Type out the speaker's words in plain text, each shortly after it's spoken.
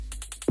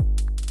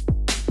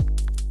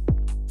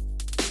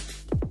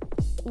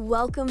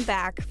Welcome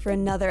back for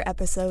another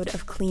episode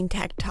of Clean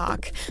Tech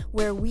Talk,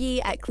 where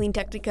we at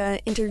CleanTechnica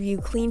interview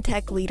clean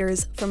tech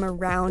leaders from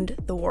around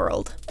the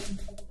world.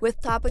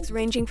 With topics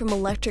ranging from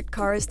electric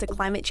cars to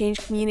climate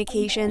change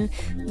communication,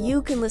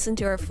 you can listen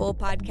to our full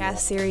podcast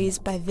series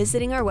by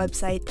visiting our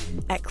website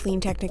at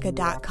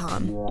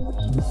cleantechnica.com.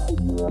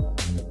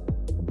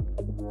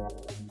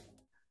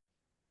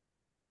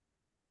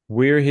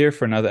 We're here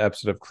for another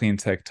episode of Clean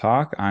Tech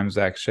Talk. I'm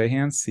Zach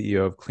Shahan,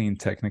 CEO of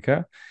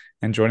CleanTechnica.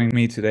 And joining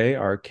me today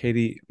are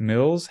Katie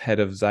Mills, head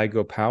of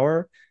Zeigo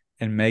Power,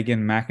 and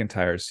Meghan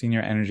McIntyre,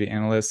 senior energy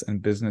analyst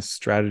and business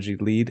strategy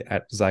lead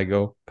at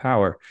Zeigo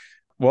Power.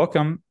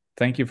 Welcome.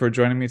 Thank you for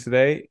joining me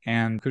today.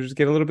 And could you just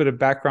get a little bit of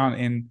background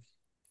in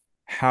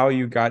how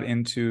you got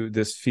into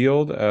this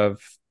field of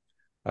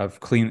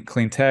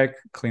clean tech,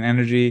 clean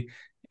energy,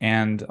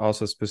 and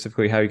also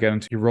specifically how you got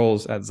into your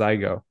roles at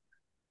Zeigo?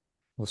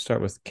 We'll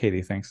start with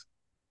Katie. Thanks.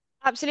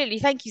 Absolutely.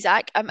 Thank you,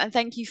 Zach. And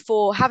thank you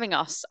for having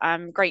us.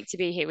 Great to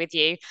be here with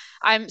you.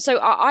 So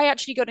I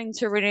actually got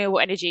into renewable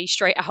energy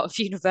straight out of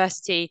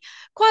university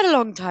quite a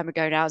long time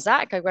ago now,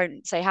 Zach. I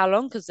won't say how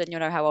long because then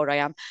you'll know how old I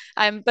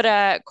am.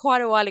 But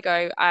quite a while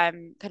ago,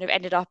 kind of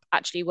ended up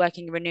actually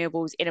working in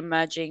renewables in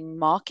emerging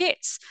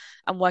markets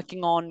and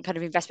working on kind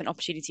of investment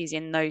opportunities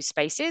in those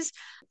spaces.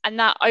 And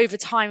that over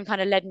time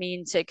kind of led me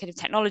into kind of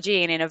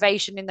technology and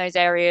innovation in those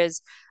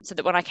areas. So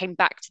that when I came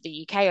back to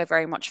the UK, I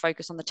very much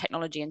focused on the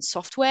technology and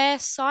software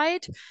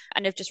side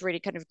and have just really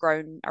kind of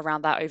grown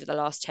around that over the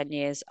last 10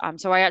 years.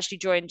 So I actually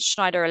joined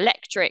Schneider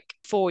Electric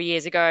 4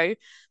 years ago,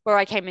 where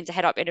I came in to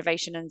head up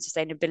innovation and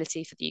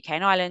sustainability for the UK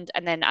and Ireland.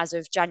 And then as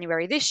of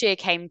January this year,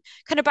 came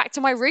kind of back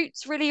to my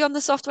roots really on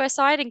the software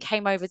side and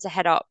came over to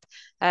head up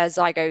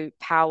Zeigo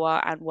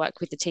Power and work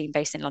with the team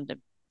based in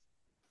London.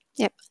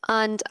 Yep.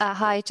 And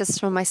hi, just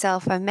from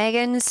myself, I'm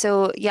Megan.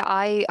 So yeah,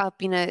 I have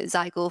been at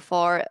Zygo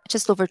for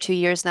just over 2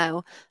 years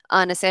now.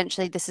 And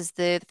essentially this is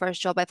the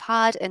first job I've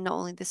had in not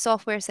only the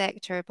software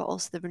sector, but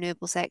also the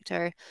renewable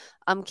sector.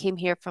 Came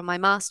here from my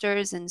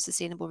master's in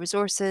sustainable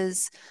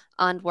resources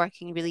and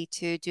working really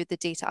to do the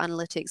data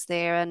analytics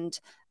there and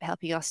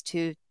helping us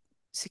to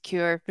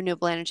secure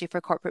renewable energy for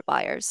corporate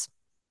buyers.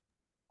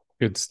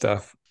 Good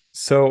stuff.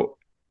 So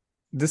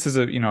this is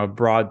a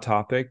broad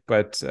topic,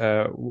 but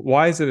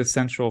why is it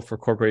essential for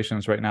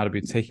corporations right now to be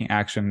taking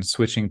action,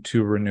 switching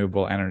to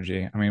renewable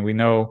energy? I mean, we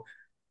know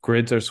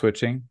grids are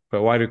switching,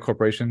 but why do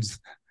corporations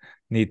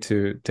need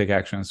to take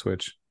action and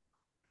switch?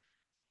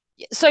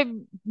 So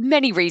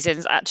many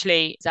reasons,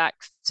 actually, Zach.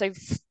 So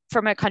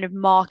from a kind of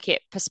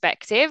market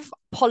perspective,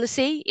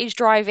 policy is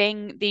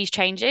driving these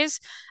changes,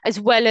 as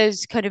well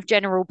as kind of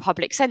general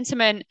public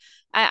sentiment.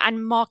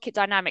 And market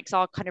dynamics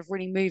are kind of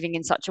really moving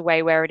in such a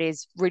way where it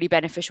is really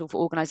beneficial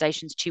for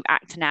organizations to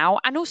act now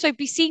and also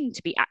be seen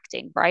to be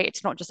acting, right?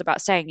 It's not just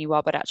about saying you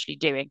are, but actually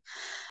doing.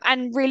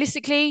 And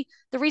realistically,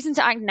 the reason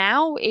to act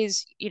now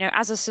is,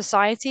 as a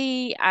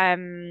society,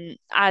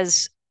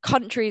 as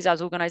countries,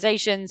 as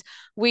organizations,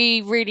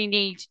 we really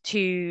need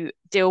to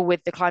deal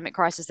with the climate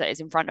crisis that is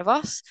in front of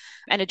us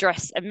and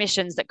address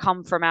emissions that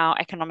come from our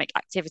economic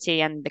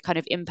activity and the kind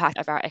of impact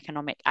of our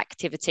economic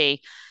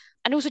activity.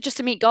 And also just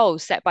to meet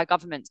goals set by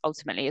governments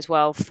ultimately as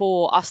well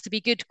for us to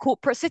be good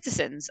corporate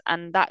citizens.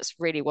 And that's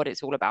really what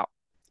it's all about.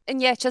 And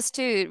yeah, just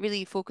to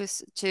really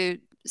focus to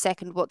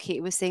second what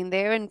Kate was saying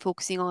there and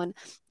focusing on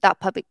that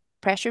public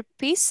pressure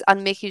piece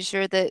and making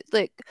sure that,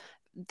 look,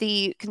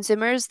 the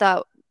consumers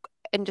that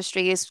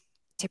industry is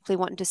typically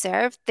wanting to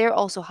serve, they're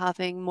also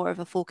having more of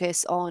a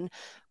focus on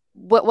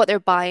what they're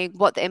buying,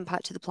 what the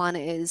impact to the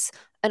planet is.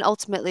 And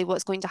ultimately,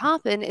 what's going to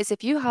happen is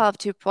if you have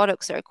two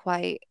products that are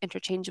quite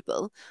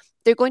interchangeable,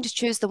 they're going to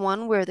choose the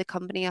one where the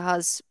company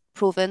has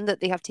proven that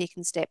they have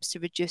taken steps to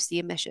reduce the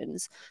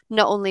emissions,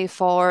 not only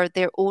for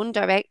their own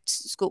direct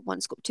scope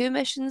 1, scope 2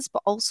 emissions,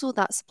 but also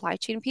that supply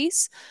chain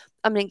piece.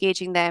 I'm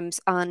engaging them,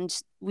 and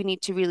we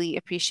need to really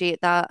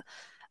appreciate that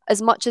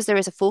as much as there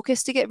is a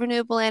focus to get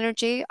renewable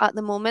energy at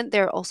the moment,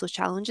 there are also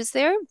challenges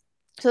there.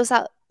 So it's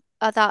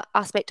that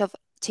aspect of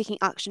taking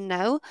action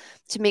now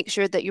to make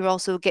sure that you're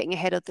also getting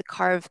ahead of the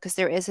curve, because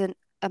there is an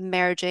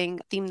emerging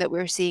theme that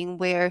we're seeing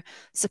where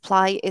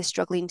supply is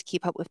struggling to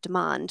keep up with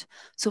demand.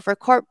 So for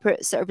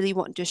corporates that are really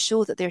wanting to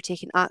show that they're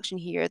taking action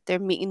here, they're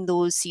meeting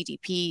those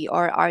CDP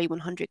or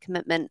RE100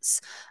 commitments,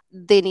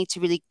 they need to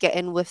really get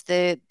in with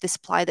the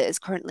supply that is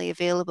currently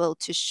available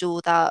to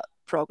show that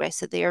progress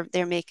that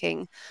they're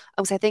making.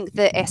 Because I think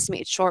the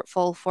estimated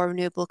shortfall for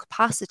renewable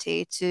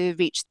capacity to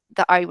reach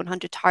the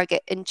RE100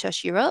 target in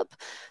just Europe,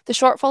 the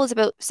shortfall is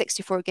about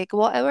 64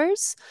 gigawatt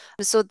hours.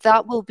 So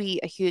that will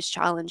be a huge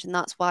challenge, and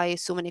that's why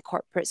so many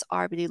corporates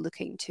are really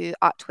looking to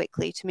act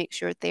quickly to make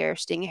sure they're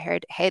staying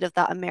ahead of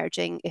that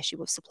emerging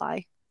issue of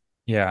supply.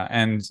 Yeah,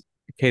 and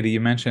Katie,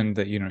 you mentioned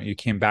that you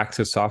came back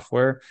to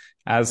software.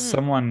 As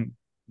someone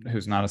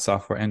who's not a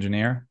software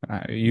engineer,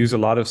 I use a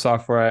lot of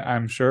software,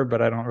 I'm sure,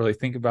 but I don't really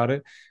think about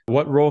it.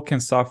 What role can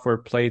software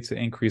play to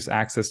increase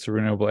access to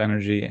renewable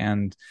energy?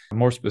 And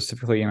more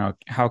specifically,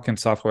 how can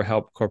software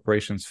help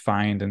corporations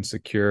find and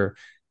secure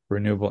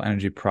renewable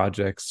energy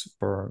projects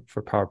for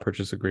power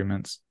purchase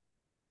agreements?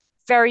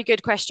 Very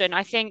good question.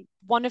 I think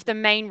one of the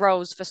main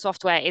roles for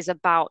software is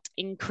about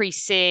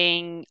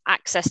increasing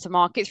access to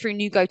market through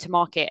new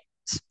go-to-market,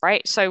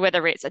 right? So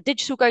whether it's a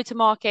digital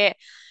go-to-market,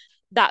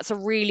 that's a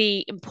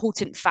really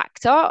important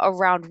factor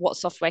around what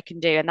software can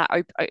do. And that,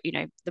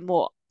 the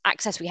more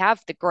access we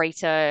have, the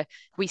greater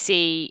we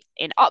see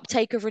in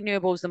uptake of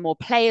renewables, the more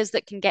players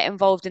that can get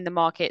involved in the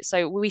market.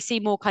 So we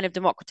see more kind of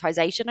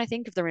democratization, I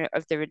think, of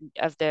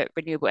the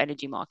renewable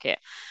energy market.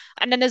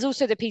 And then there's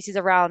also the pieces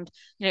around,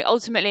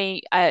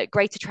 ultimately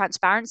greater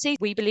transparency.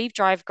 We believe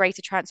drive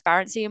greater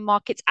transparency in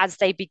markets as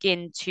they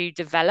begin to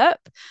develop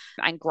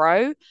and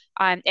grow.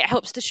 And it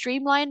helps to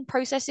streamline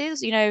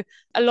processes. A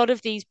lot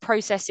of these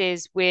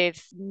processes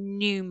with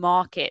new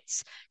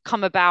markets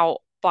come about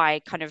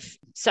by kind of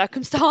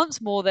circumstance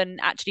more than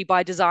actually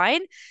by design,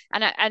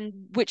 and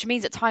which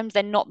means at times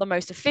they're not the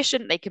most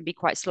efficient. They can be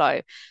quite slow,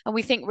 and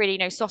we think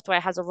really, software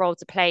has a role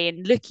to play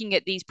in looking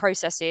at these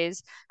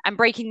processes and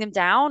breaking them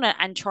down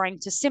and trying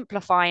to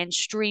simplify and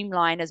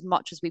streamline as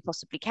much as we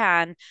possibly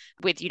can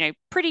with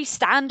pretty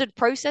standard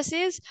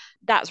processes.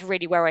 That's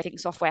really where I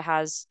think software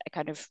has a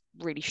kind of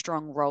really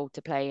strong role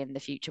to play in the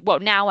future, well,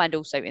 now and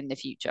also in the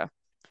future.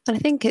 And I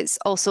think it's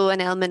also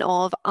an element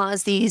of,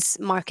 as these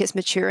markets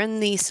mature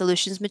and these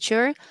solutions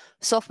mature,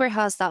 software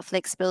has that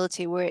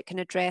flexibility where it can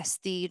address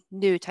the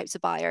new types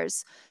of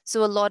buyers.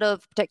 So a lot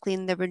of,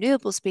 particularly in the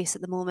renewable space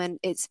at the moment,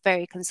 it's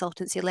very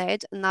consultancy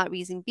led. And that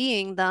reason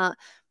being that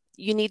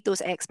you need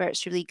those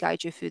experts to really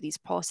guide you through these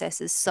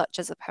processes, such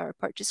as a power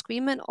purchase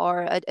agreement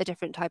or a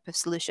different type of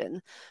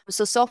solution.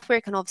 So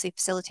software can obviously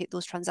facilitate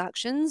those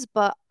transactions,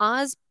 but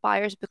as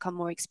buyers become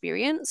more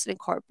experienced and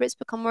corporates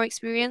become more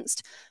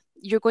experienced,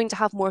 you're going to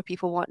have more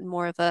people wanting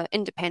more of an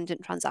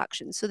independent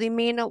transaction. So they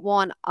may not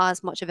want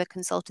as much of a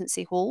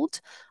consultancy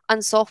hold,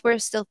 and software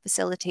still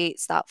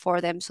facilitates that for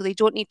them. So they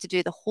don't need to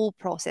do the whole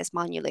process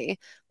manually.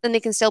 Then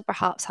they can still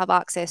perhaps have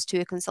access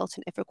to a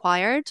consultant if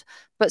required.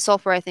 But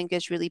software, I think,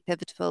 is really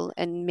pivotal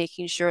in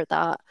making sure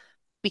that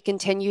we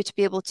continue to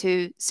be able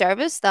to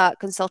service that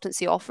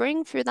consultancy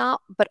offering through that,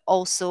 but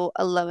also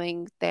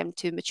allowing them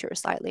to mature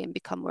slightly and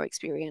become more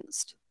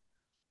experienced.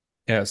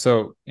 Yeah,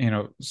 so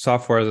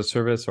software as a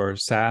service, or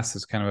SaaS,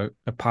 is kind of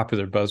a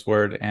popular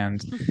buzzword,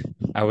 and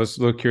I was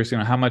a little curious,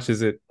 how much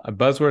is it a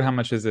buzzword? How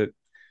much is it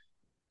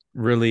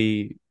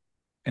really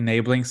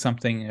enabling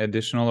something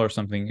additional or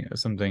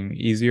something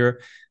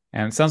easier?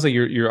 And it sounds like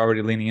you're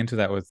already leaning into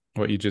that with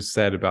what you just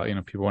said about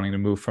people wanting to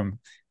move from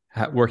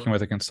working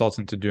with a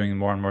consultant to doing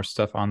more and more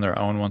stuff on their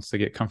own once they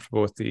get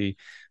comfortable with the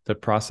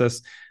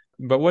process.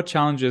 But what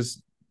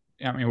challenges?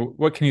 I mean,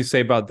 what can you say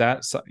about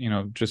that? So,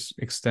 just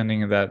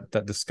extending that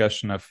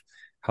discussion of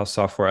how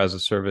software as a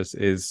service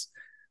is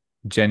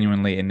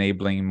genuinely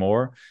enabling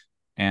more,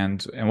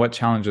 and what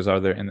challenges are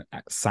there in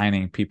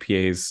signing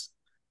PPAs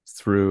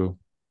through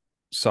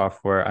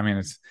software? I mean,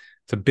 it's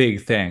a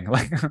big thing.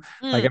 Like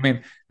I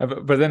mean,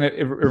 but then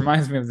it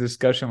reminds me of the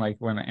discussion like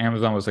when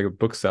Amazon was like a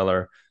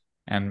bookseller,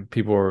 and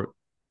people were.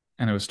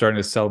 And it was starting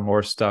to sell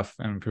more stuff,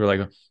 and people were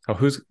like, "Oh,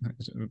 who's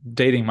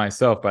dating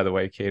myself?" By the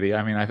way, Katie.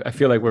 I mean, I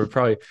feel like we're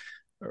probably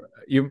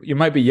you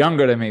might be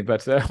younger than me,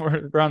 but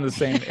we're around the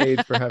same age,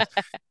 perhaps.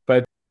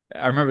 But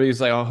I remember he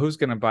was like, "Oh, who's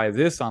going to buy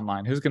this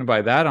online? Who's going to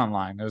buy that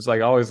online?" It was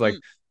like always like,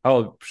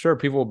 "Oh, sure,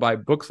 people will buy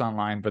books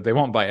online, but they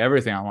won't buy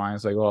everything online."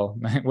 It's like, well,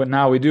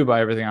 now we do buy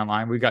everything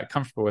online. We got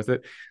comfortable with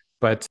it,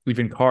 but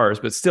even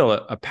cars, but still,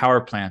 a power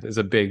plant is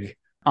a big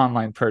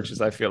online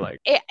purchase. I feel like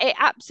it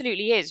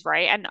absolutely is,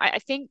 right? And I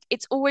think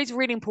it's always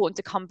really important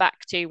to come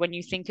back to, when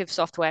you think of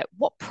software,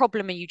 what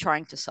problem are you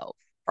trying to solve,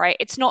 right?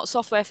 It's not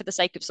software for the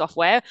sake of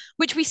software,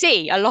 which we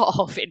see a lot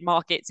of in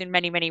markets in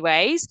many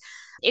ways.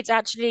 It's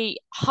actually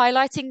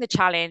highlighting the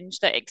challenge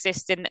that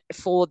exists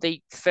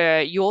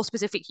for your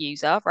specific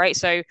user, right?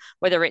 So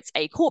whether it's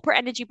a corporate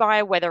energy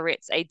buyer, whether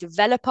it's a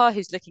developer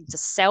who's looking to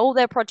sell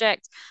their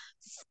project,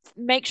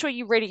 make sure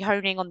you're really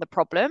honing on the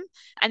problem,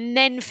 and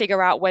then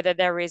figure out whether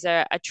there is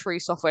a true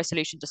software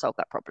solution to solve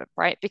that problem,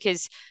 right?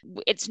 Because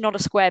it's not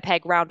a square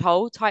peg round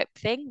hole type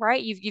thing,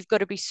 right? You've got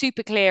to be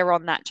super clear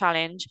on that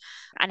challenge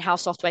and how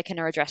software can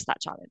address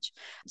that challenge.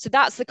 So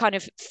that's the kind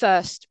of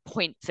first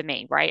point for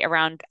me, right?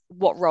 Around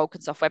what role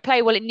can software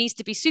play? Well, it needs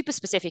to be super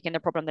specific in the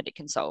problem that it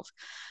can solve.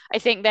 I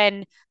think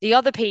then the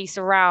other piece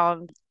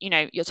around,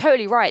 you're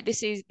totally right.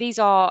 These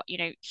are,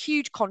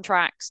 huge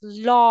contracts,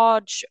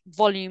 large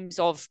volumes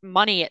of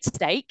money at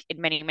stake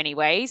in many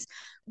ways,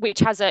 which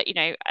has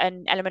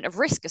an element of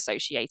risk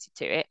associated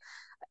to it.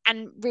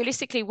 And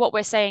realistically, what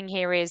we're saying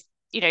here is,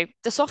 the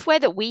software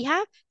that we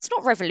have, it's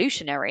not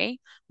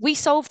revolutionary. We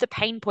solve the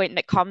pain point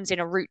that comes in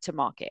a route to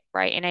market,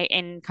 right?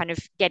 In kind of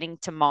getting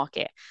to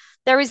market.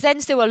 There is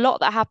then still a lot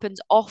that happens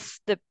off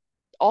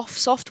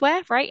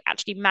software, right?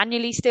 Actually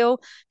manually still,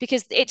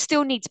 because it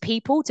still needs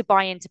people to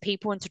buy into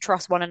people and to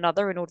trust one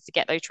another in order to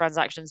get those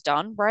transactions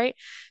done, right?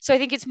 So I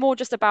think it's more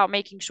just about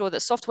making sure that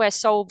software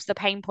solves the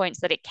pain points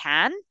that it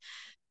can,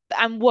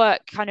 and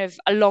work kind of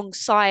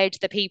alongside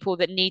the people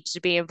that need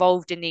to be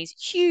involved in these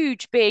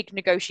huge, big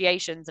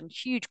negotiations and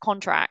huge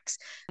contracts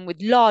and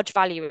with large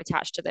value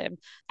attached to them.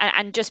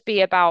 And just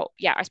be about,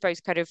 yeah, I suppose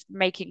kind of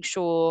making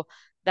sure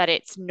that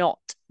it's not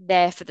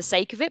there for the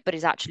sake of it, but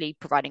is actually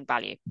providing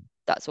value.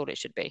 That's all it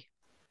should be.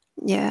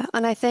 Yeah,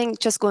 and I think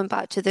just going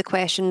back to the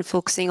question,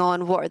 focusing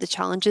on what are the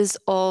challenges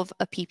of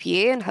a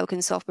PPA and how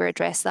can software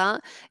address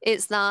that,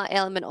 it's that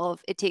element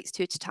of it takes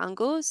two to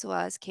tango. So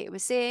as Kate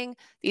was saying,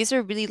 these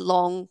are really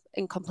long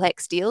and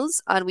complex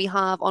deals. And we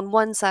have on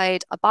one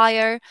side a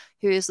buyer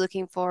who is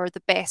looking for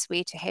the best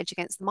way to hedge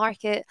against the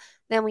market.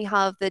 Then we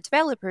have the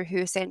developer who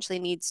essentially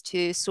needs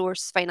to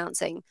source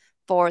financing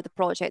for the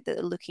project that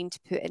they're looking to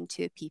put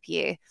into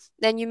PPA.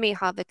 Then you may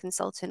have a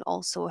consultant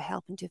also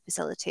helping to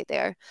facilitate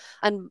there.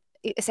 And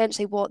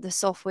essentially what the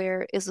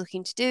software is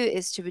looking to do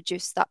is to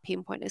reduce that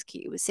pain point, as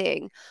Katie was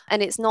saying.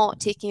 And it's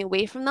not taking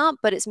away from that,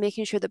 but it's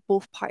making sure that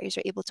both parties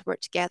are able to work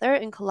together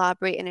and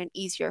collaborate in an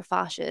easier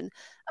fashion,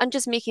 and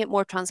just making it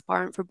more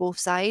transparent for both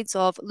sides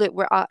of, look,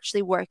 we're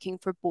actually working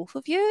for both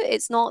of you.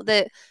 It's not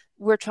that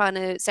we're trying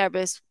to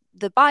service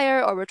the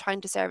buyer or we're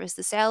trying to service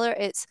the seller.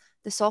 It's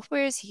the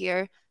software is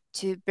here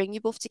to bring you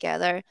both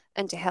together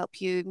and to help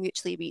you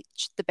mutually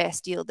reach the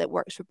best deal that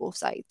works for both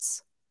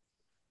sides.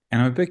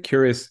 And I'm a bit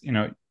curious,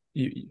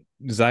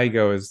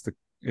 Zygo is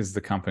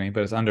the company,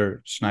 but it's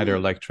under Schneider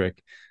Electric.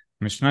 I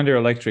mean, Schneider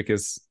Electric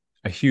is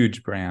a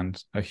huge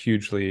brand, a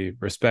hugely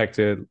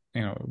respected,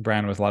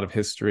 brand with a lot of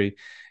history.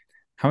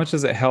 How much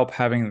does it help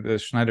having the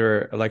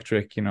Schneider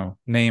Electric,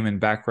 name and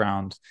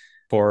background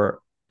for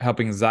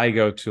helping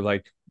Zygo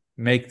to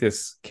make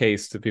this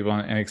case to people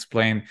and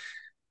explain,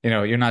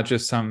 you're not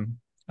just a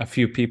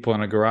few people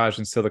in a garage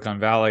in Silicon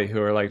Valley who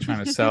are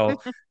trying to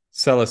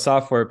sell a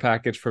software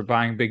package for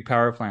buying big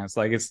power plants.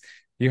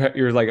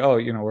 You're like, oh,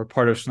 we're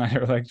part of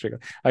Schneider Electric.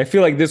 I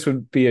feel like this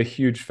would be a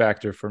huge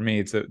factor for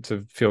me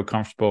to feel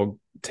comfortable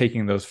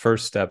taking those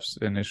first steps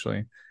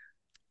initially.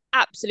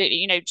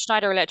 Absolutely.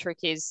 Schneider Electric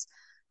is,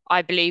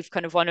 I believe,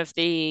 kind of one of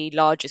the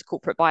largest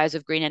corporate buyers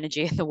of green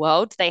energy in the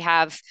world. They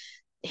have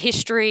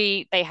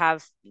history, they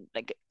have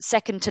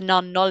second to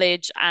none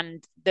knowledge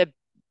and the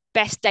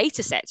best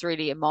data sets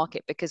really in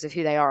market because of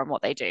who they are and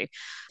what they do.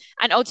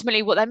 And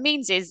ultimately, what that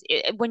means is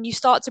when you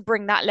start to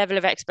bring that level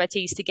of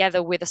expertise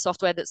together with a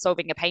software that's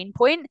solving a pain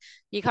point,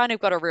 you kind of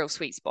got a real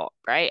sweet spot,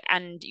 right?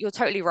 And you're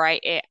totally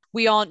right.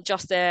 We aren't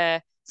just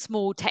a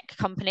small tech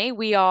company.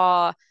 We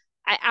are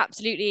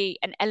absolutely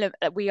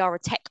we are a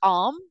tech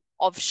arm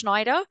of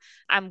Schneider,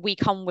 and we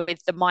come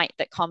with the might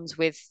that comes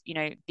with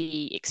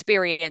the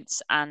experience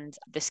and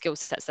the skill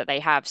sets that they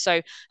have.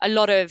 So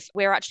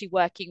we're actually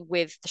working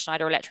with the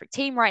Schneider Electric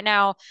team right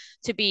now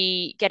to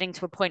be getting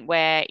to a point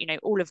where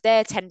all of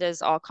their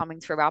tenders are coming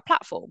through our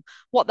platform.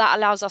 What that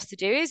allows us to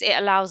do is it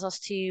allows us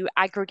to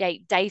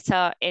aggregate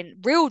data, in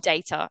real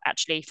data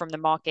actually, from the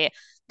market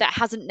that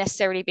hasn't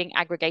necessarily been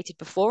aggregated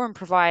before, and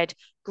provide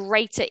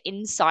greater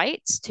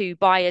insights to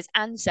buyers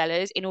and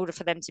sellers in order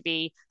for them to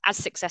be as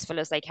successful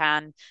as they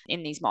can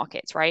in these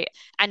markets, right?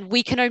 And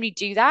we can only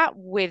do that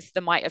with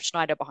the might of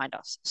Schneider behind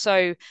us.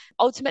 So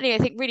ultimately, I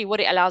think really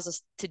what it allows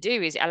us to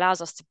do is it allows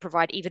us to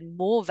provide even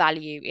more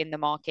value in the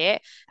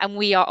market, and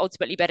we are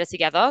ultimately better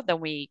together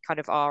than we kind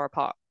of are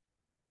apart.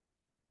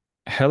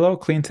 Hello,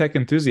 clean tech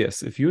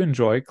enthusiasts. If you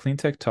enjoy Clean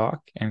Tech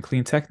Talk and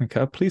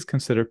CleanTechnica, please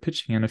consider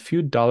pitching in a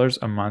few dollars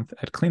a month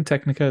at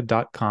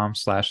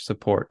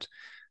cleantechnica.com/support.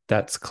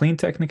 That's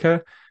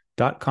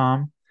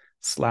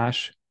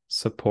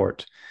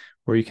cleantechnica.com/support,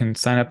 where you can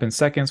sign up in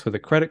seconds with a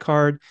credit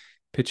card,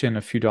 pitch in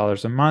a few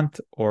dollars a month,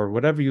 or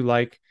whatever you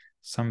like.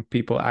 Some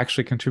people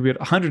actually contribute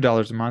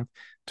 $100 a month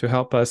to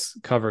help us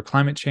cover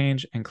climate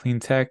change and clean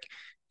tech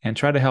and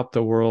try to help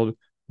the world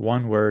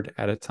one word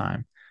at a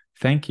time.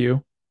 Thank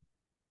you.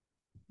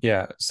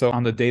 Yeah. So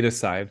on the data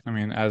side, I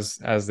mean, as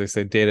they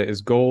say, data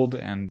is gold,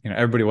 and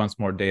everybody wants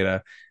more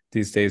data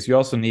these days. You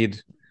also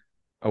need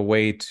a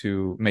way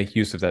to make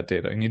use of that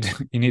data. You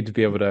need to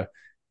be able to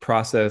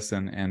process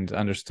and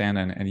understand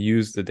and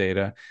use the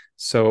data.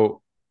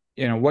 So,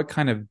 what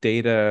kind of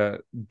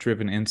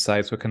data-driven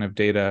insights, what kind of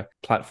data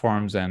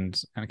platforms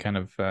and kind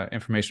of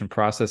information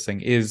processing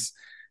is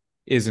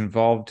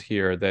involved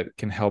here that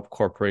can help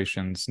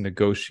corporations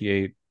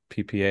negotiate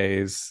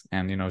PPAs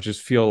and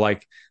just feel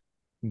like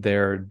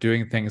they're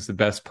doing things the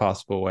best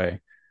possible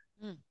way?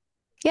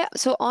 Yeah,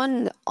 so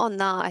on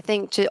that, I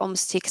think to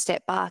almost take a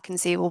step back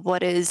and say, well,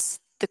 what is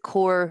the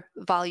core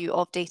value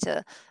of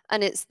data?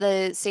 And it's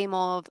the same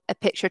of a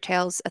picture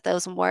tells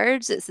 1,000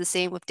 words. It's the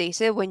same with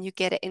data when you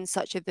get it in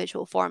such a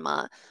visual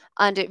format.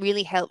 And it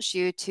really helps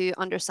you to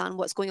understand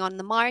what's going on in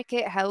the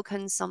market. How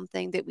can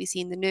something that we see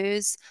in the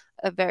news,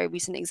 a very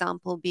recent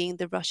example being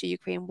the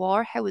Russia-Ukraine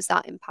war, how is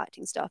that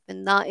impacting stuff?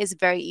 And that is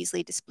very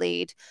easily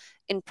displayed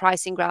in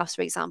pricing graphs,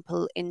 for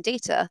example, in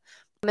data.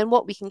 And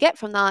what we can get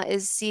from that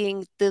is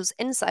seeing those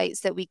insights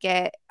that we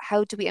get.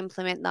 How do we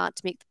implement that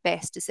to make the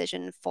best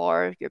decision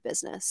for your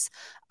business?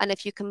 And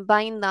if you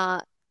combine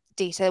that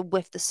data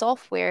with the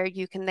software,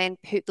 you can then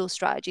put those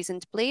strategies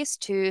into place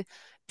to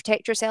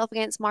protect yourself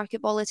against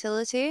market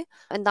volatility.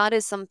 And that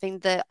is something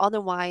that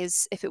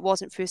otherwise, if it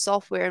wasn't through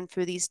software and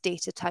through these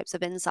data types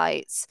of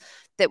insights,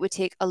 that would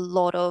take a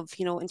lot of,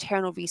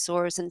 internal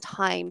resource and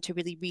time to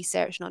really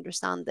research and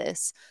understand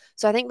this.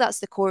 So I think that's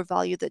the core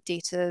value that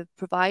data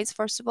provides,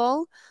 first of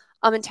all.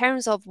 In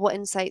terms of what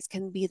insights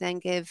can we then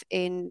give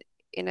in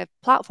a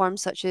platform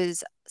such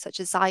as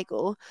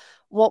Zygo,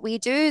 what we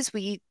do is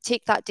we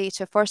take that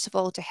data, first of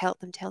all, to help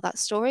them tell that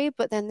story,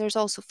 but then there's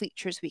also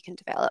features we can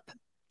develop.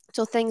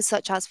 So things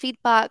such as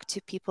feedback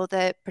to people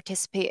that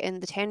participate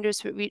in the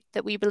tenders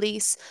that we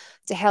release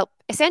to help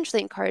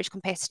essentially encourage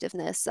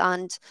competitiveness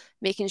and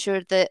making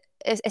sure that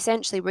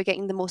essentially we're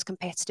getting the most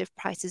competitive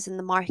prices in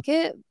the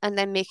market, and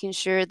then making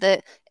sure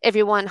that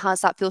everyone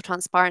has that full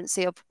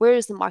transparency of where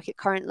is the market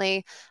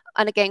currently.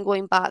 And again,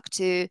 going back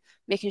to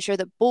making sure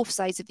that both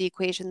sides of the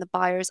equation, the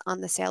buyers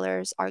and the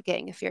sellers, are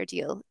getting a fair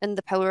deal. And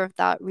the power of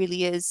that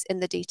really is in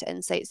the data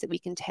insights that we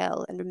can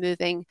tell, and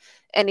removing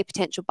any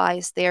potential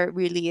bias there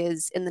really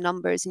is in the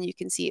numbers, and you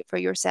can see it for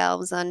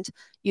yourselves, and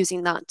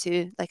using that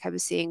to, like I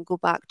was saying, go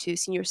back to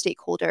senior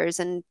stakeholders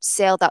and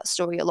sell that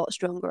story a lot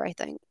stronger, I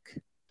think.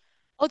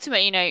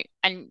 Ultimately,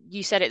 and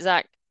you said it,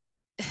 Zach,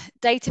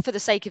 data for the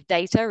sake of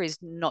data is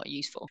not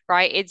useful,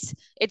 right?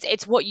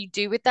 It's what you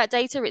do with that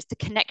data, it's the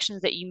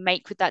connections that you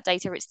make with that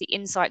data, it's the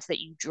insights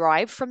that you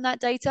drive from that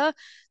data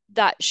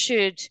that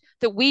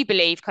we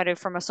believe, kind of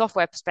from a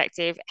software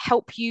perspective,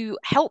 help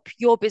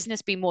your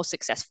business be more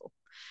successful.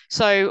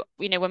 So,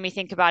 when we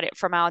think about it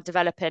from our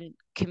developing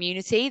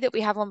community that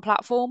we have on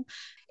platform,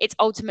 it's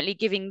ultimately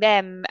giving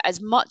them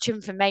as much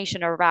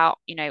information about,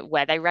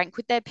 where they rank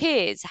with their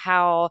peers,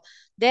 how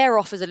their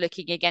offers are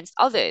looking against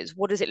others,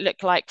 what does it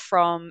look like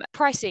from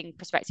pricing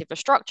perspective, a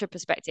structure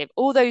perspective,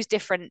 all those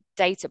different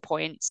data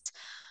points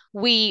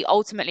we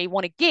ultimately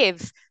want to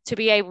give to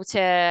be able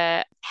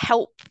to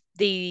help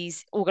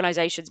these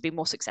organizations be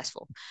more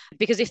successful.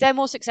 Because if they're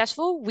more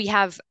successful, we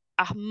have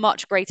a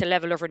much greater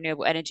level of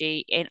renewable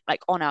energy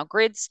on our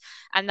grids,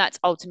 and that's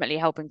ultimately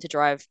helping to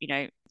drive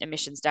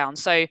emissions down.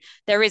 So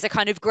there is a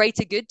kind of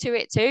greater good to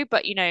it too,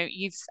 but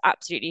you've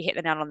absolutely hit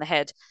the nail on the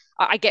head.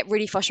 I get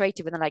really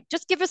frustrated when they're like,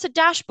 just give us a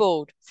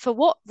dashboard. For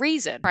what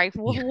reason, right?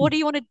 What do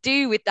you want to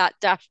do with that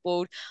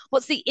dashboard?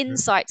 What's the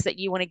insights that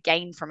you want to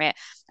gain from it?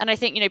 And I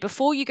think,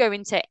 before you go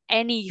into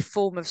any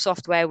form of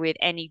software with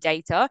any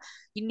data,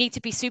 you need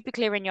to be super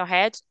clear in your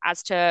head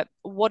as to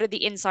what are the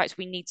insights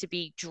we need to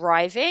be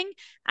driving,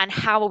 and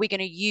how are we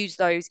going to use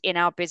those in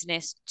our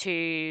business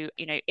to,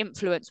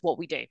 influence what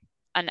we do.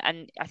 And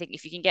I think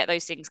if you can get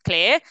those things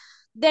clear,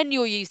 then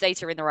you'll use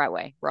data in the right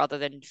way, rather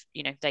than,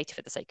 data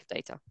for the sake of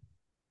data.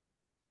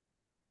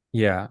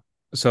 Yeah.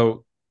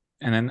 So,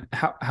 and then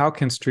how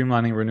can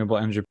streamlining renewable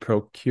energy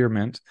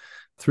procurement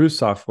through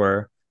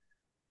software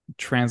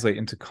translate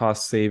into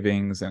cost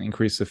savings and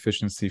increased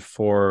efficiency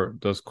for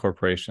those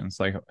corporations?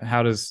 Like,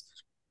 how does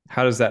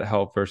that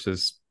help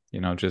versus,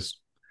 just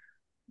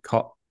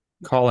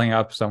calling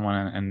up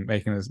someone and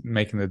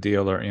making the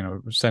deal,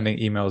 or, sending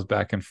emails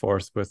back and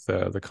forth with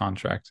the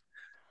contract?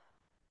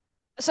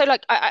 So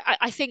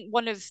I think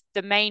one of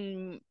the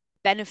main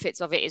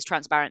benefits of it is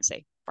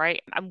transparency,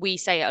 right? And we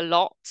say a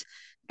lot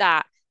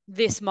that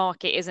this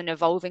market is an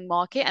evolving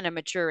market and a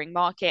maturing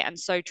market. And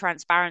so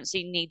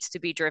transparency needs to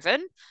be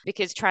driven,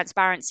 because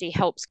transparency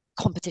helps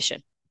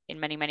competition in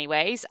many, many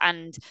ways.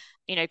 And,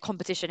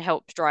 competition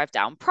helps drive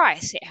down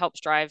price. It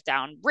helps drive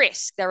down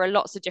risk. There are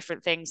lots of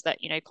different things that,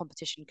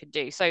 competition can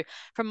do. So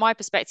from my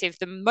perspective,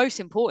 the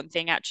most important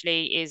thing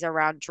actually is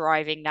around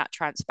driving that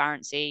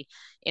transparency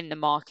in the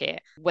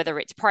market, whether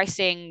it's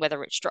pricing,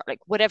 whether it's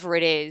whatever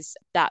it is,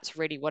 that's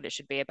really what it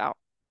should be about.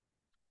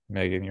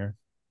 Megan,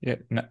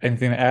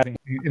 anything to add?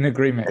 In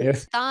agreement?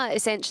 Yes. That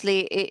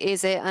essentially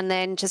is it, and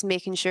then just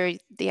making sure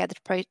the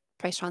price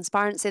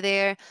transparency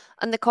there,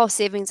 and the cost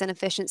savings and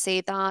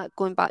efficiency, that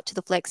going back to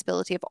the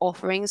flexibility of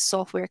offerings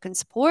software can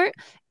support.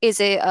 Is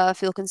it a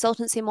full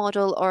consultancy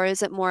model, or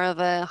is it more of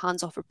a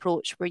hands-off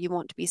approach where you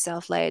want to be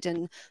self-led,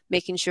 and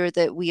making sure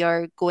that we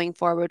are going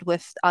forward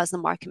with as the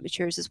market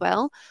matures as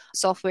well?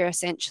 Software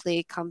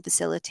essentially can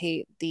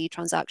facilitate the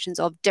transactions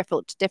of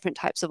different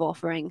types of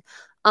offering,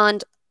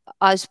 and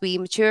as we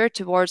mature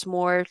towards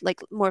more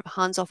of a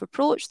hands-off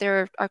approach,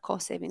 there are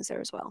cost savings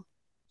there as well.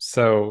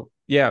 So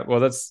yeah, well,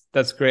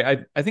 that's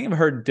great. I think I've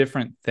heard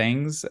different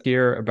things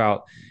here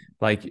about,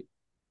 like,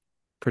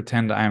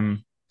 pretend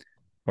I'm,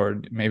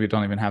 or maybe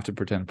don't even have to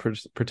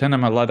pretend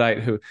I'm a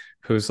Luddite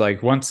who's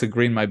like, wants to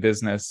green my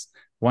business,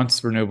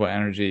 wants renewable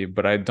energy,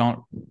 but I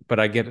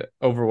get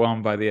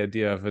overwhelmed by the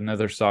idea of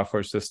another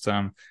software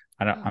system.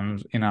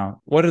 I'm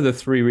what are the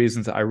 3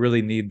 reasons I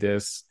really need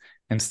this,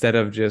 instead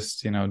of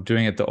just,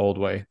 doing it the old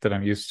way that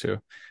I'm used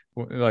to?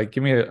 Like,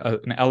 give me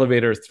an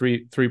elevator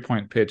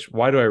 3-point pitch.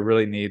 Why do I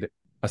really need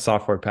a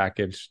software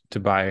package to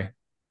buy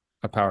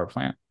a power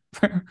plant?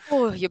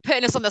 Oh, you're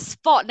putting us on the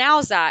spot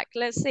now, Zach.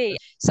 Let's see.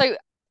 So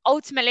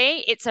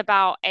ultimately, it's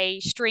about a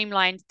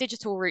streamlined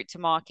digital route to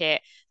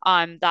market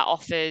that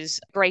offers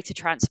greater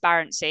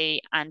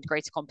transparency and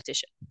greater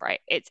competition, right?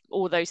 It's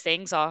all those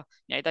things are,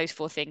 those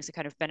four things are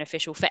kind of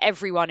beneficial for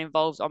everyone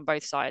involved on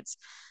both sides.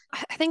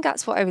 I think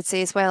that's what I would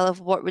say as well, of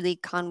what really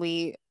can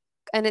we,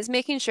 and it's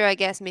making sure, I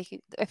guess,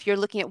 if you're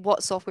looking at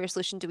what software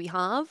solution do we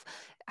have,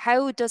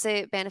 how does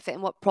it benefit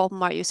and what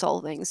problem are you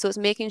solving? So it's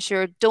making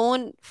sure,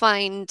 don't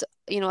find,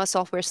 a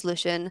software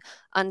solution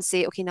and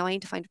say, okay, now I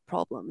need to find a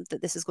problem that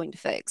this is going to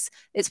fix.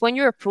 It's when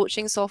you're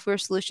approaching software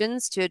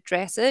solutions to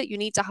address it, you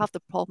need to have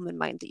the problem in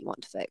mind that you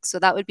want to fix. So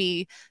that would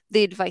be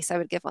the advice I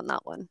would give on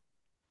that one.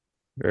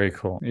 Very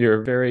cool.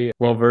 You're very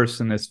well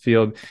versed in this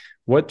field.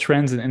 What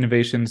trends and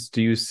innovations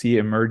do you see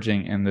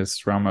emerging in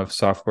this realm of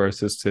software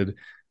assisted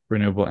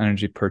renewable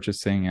energy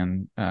purchasing,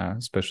 and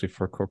especially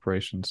for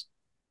corporations?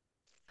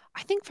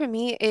 I think for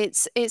me,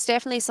 it's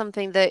definitely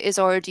something that is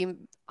already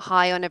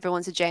high on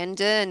everyone's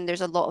agenda, and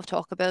there's a lot of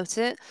talk about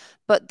it.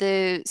 But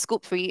the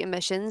scope 3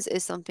 emissions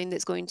is something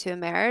that's going to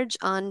emerge.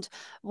 And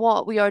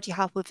what we already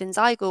have within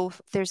Zygo,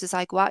 there's a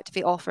Zygo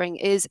Activate offering,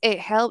 is it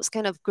helps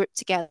kind of group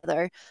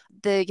together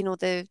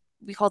the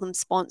we call them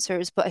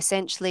sponsors, but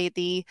essentially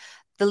the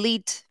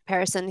lead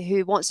person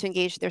who wants to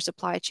engage their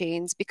supply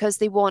chains because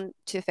they want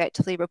to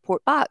effectively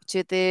report back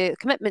to the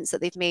commitments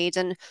that they've made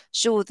and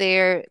show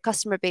their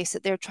customer base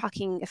that they're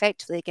tracking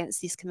effectively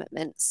against these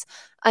commitments.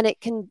 And it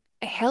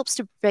helps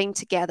to bring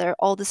together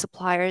all the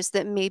suppliers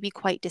that may be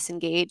quite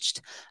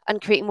disengaged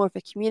and create more of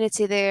a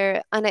community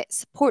there. And it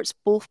supports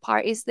both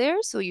parties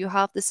there. So you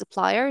have the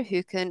supplier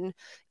who can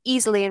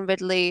easily and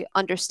readily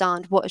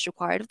understand what is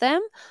required of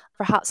them,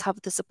 perhaps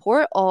have the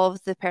support of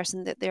the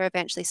person that they're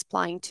eventually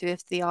supplying to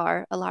if they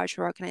are a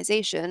larger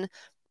organization.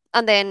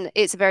 And then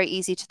it's very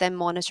easy to then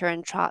monitor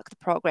and track the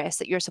progress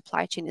that your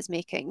supply chain is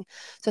making.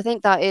 So I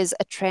think that is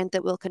a trend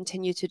that will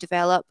continue to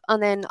develop.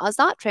 And then as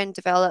that trend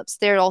develops,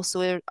 there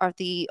also are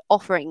the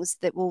offerings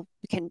that will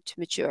begin to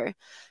mature.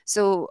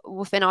 So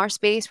within our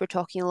space, we're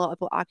talking a lot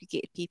about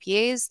aggregated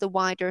PPAs. The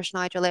wider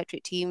Schneider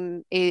Electric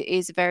team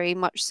is very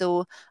much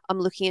so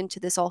looking into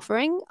this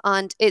offering,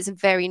 and it's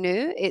very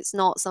new. It's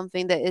not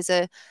something that is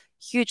a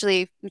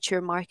hugely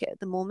mature market at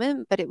the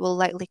moment, but it will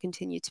likely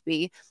continue to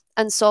be.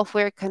 And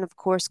software can, of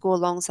course, go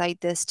alongside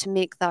this to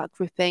make that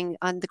grouping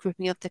and the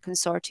grouping of the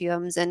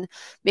consortiums and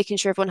making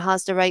sure everyone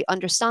has the right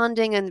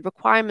understanding and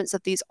requirements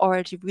of these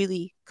already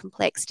really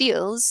complex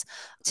deals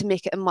to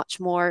make it a much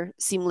more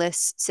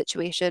seamless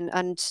situation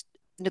and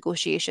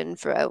negotiation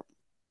throughout.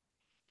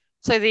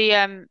 So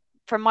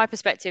from my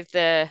perspective,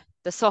 the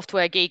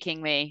software geeking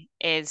me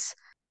is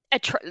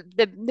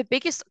the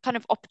biggest kind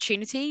of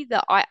opportunity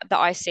that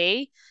I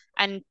see,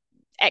 and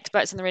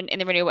experts in the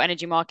renewable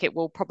energy market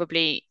will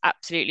probably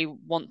absolutely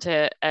want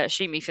to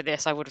shoot me for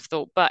this, I would have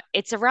thought, but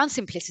it's around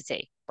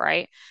simplicity,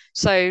 right?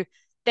 So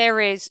there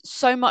is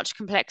so much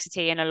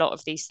complexity in a lot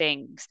of these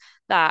things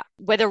that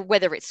whether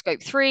it's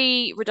scope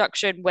 3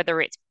 reduction,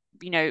 whether it's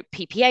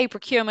PPA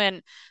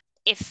procurement,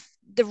 if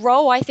the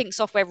role I think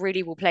software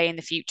really will play in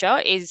the future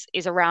is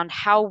around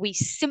how we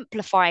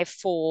simplify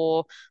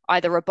for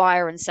either a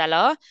buyer and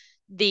seller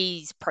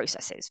these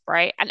processes,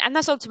 right? And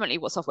that's ultimately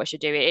what software should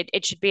do.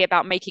 It should be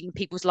about making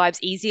people's lives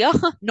easier,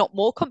 not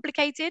more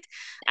complicated.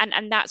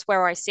 And that's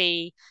where I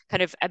see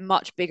kind of a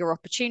much bigger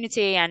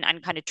opportunity and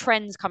kind of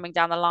trends coming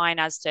down the line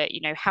as to,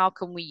 how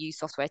can we use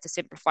software to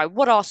simplify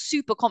what are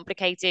super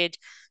complicated,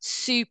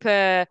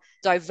 super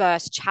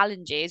diverse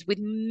challenges with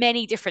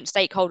many different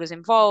stakeholders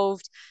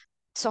involved.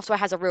 Software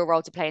has a real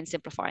role to play in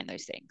simplifying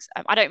those things.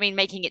 I don't mean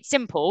making it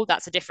simple,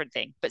 that's a different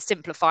thing, but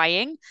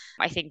simplifying,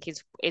 I think,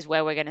 is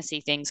where we're going to see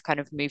things kind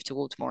of move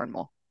towards more and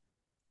more.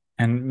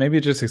 And maybe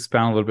just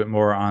expound a little bit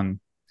more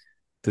on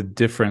the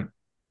different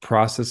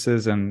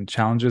processes and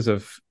challenges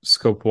of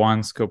scope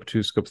 1, scope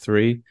 2, scope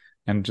 3,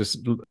 and just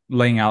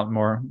laying out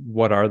more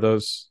what are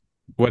those,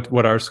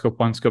 what are scope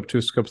 1, scope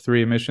 2, scope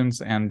 3 emissions,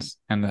 and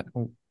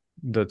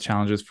the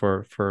challenges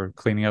for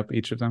cleaning up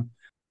each of them.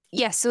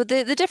 Yes, so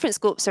the different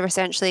scopes are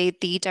essentially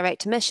the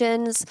direct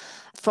emissions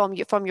from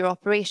your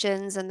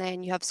operations, and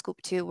then you have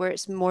scope 2 where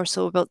it's more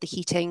so about the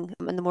heating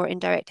and the more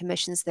indirect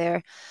emissions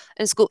there.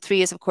 And scope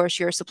 3 is of course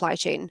your supply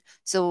chain.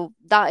 So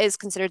that is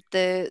considered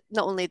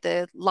not only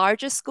the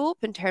largest scope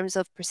in terms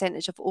of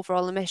percentage of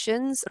overall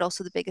emissions, but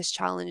also the biggest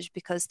challenge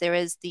because there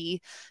is the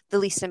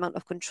least amount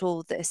of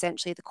control that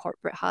essentially the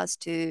corporate has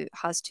to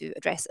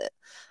address it.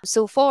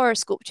 So for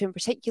scope 2 in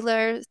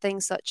particular,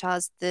 things such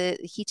as the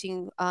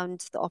heating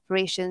and the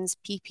operations,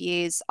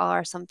 PPAs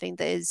are something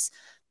that is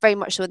very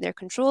much so in their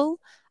control.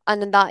 And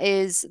then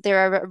there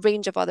are a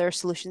range of other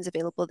solutions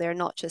available there,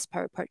 not just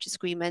power purchase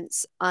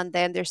agreements. And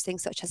then there's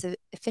things such as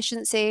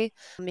efficiency,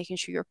 making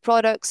sure your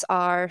products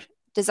are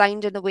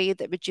designed in a way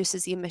that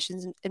reduces the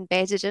emissions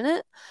embedded in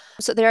it.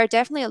 So there are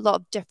definitely a lot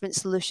of different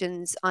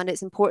solutions, and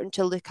it's important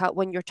to look at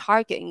when you're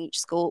targeting each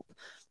scope,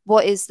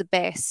 what is the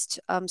best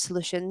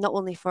solution, not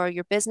only for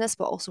your business,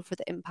 but also for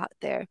the impact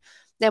there.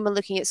 Then when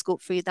looking at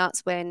scope 3,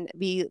 that's when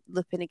we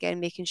loop in again,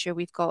 making sure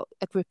we've got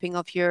a grouping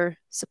of your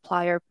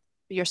supply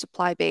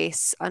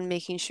base and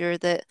making sure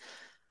that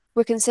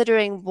we're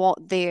considering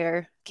what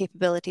their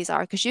capabilities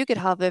are, because you could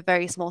have a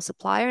very small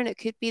supplier and it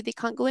could be they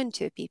can't go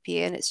into a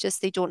PPA and it's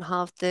just they don't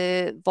have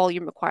the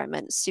volume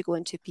requirements to go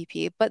into a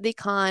PPA, but they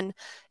can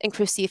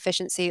increase the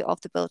efficiency of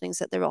the buildings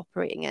that they're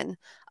operating in.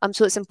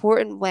 So it's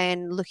important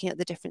when looking at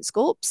the different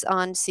scopes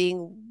and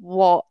seeing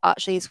what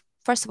actually is,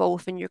 first of all,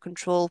 within your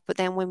control, but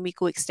then when we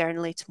go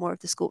externally to more of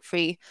the scope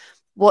free,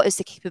 what is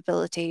the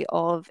capability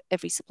of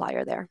every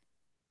supplier there?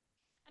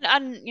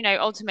 And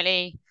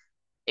ultimately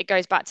it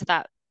goes back to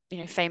that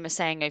famous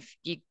saying of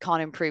you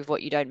can't improve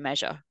what you don't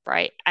measure,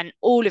 right? And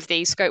all of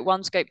these scope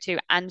 1, scope 2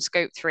 and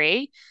scope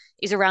 3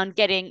 is around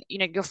getting,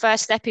 your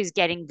first step is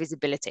getting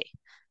visibility.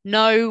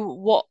 Know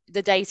what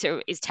the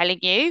data is telling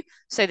you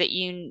so that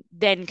you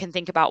then can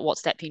think about what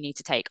step you need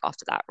to take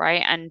after that,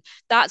 right? And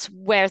that's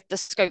where the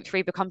scope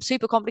 3 becomes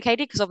super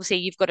complicated, because obviously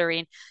you've got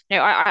to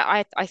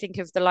I think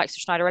of the likes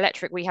of Schneider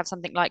Electric. We have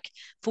something like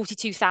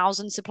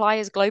 42,000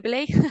 suppliers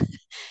globally.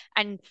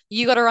 And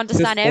you got to Just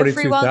understand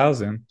everyone.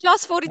 42,000.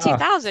 Just Ah,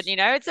 42,000,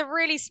 it's a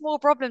really small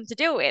problem to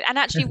deal with. And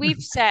actually,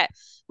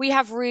 we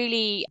have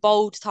really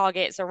bold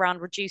targets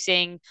around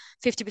reducing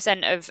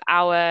 50% of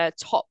our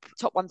top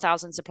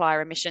 1,000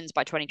 supplier emissions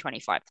by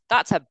 2025.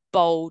 That's a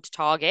bold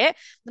target,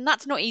 and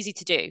that's not easy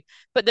to do.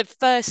 But the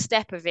first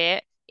step of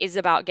it is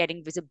about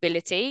getting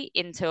visibility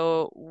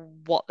into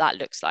what that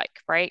looks like,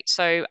 right?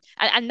 So,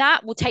 and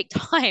that will take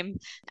time,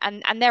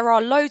 and there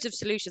are loads of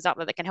solutions out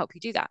there that can help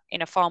you do that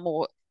in a far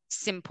more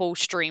simple,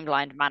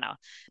 streamlined manner.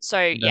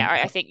 So yeah,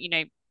 then I think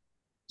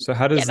so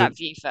how get does that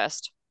view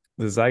first.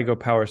 the Zygo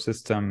Power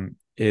system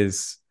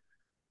is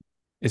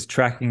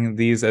tracking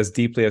these as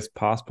deeply as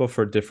possible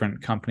for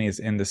different companies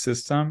in the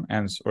system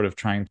and sort of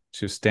trying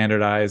to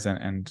standardize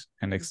and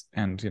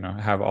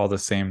have all the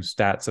same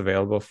stats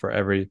available for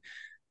every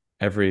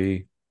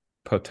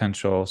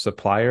potential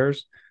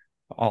suppliers,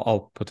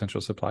 all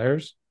potential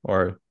suppliers,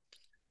 or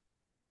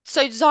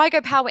So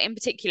Zygo Power in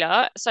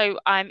particular,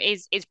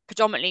 is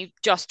predominantly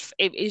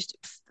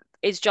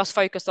is just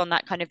focused on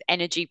that kind of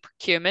energy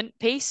procurement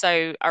piece,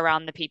 so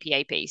around the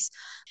PPA piece.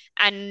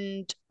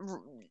 And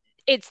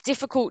it's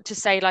difficult to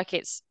say like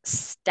it's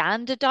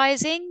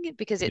standardizing,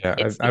 because yeah,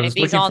 it's I was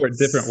these looking for aren't a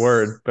different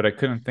word, but I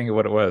couldn't think of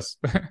what it was.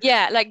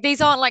 yeah, like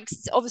these aren't like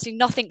obviously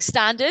nothing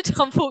standard.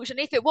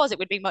 Unfortunately, if it was, it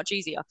would be much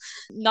easier.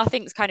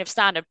 Nothing's kind of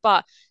standard,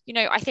 but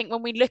I think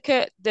when we look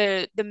at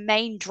the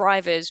main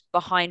drivers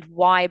behind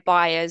why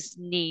buyers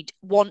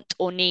want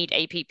or need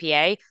a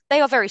PPA, they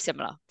are very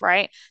similar,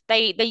 right?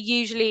 They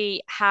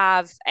usually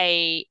have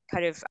a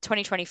kind of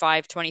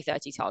 2025,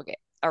 2030 target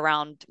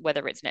around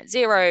whether it's net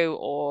zero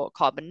or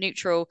carbon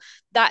neutral.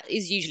 That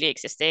is usually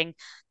existing.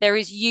 There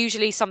is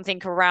usually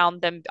something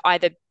around them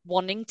either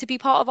wanting to be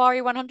part of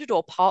RE100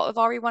 or part of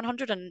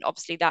RE100. And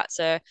obviously, that's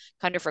a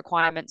kind of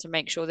requirement to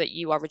make sure that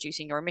you are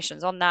reducing your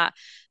emissions on that.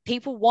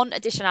 People want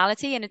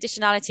additionality, and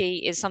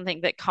additionality is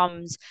something that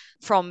comes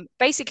from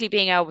basically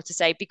being able to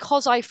say,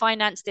 because I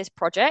financed this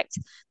project,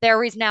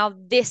 there is now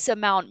this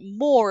amount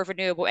more of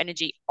renewable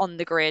energy on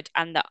the grid,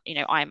 and that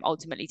I'm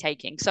ultimately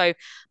taking. So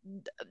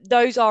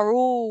those are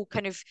all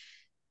kind of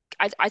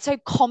I'd say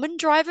common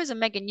drivers, and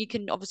Megan, you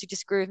can obviously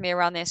disagree with me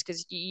around this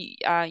because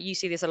you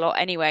see this a lot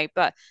anyway.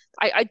 But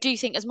I do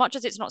think, as much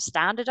as it's not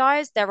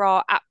standardized, there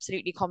are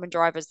absolutely common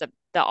drivers that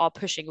are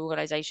pushing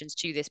organizations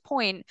to this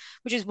point,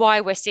 which is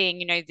why we're seeing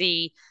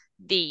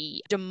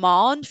the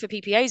demand for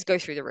PPAs go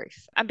through the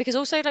roof. And because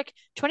also, like,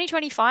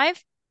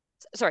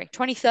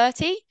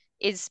 2030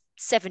 is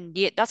 7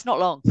 years. That's not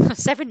long.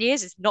 7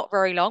 years is not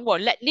very long. Well,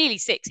 nearly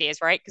 6 years,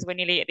 right? Because we're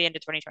nearly at the end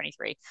of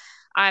 2023.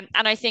 And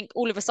I think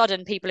all of a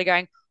sudden people are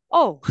going,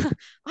 oh,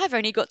 I've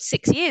only got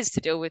 6 years to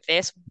deal with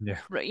this. Yeah.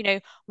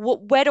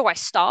 Where do I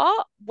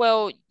start?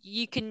 Well,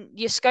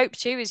 your scope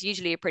 2 is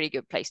usually a pretty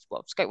good place.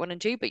 Well, scope 1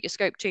 and 2, but your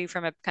scope 2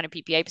 from a kind of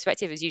PPA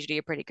perspective is usually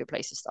a pretty good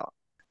place to start.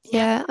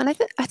 Yeah, and I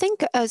think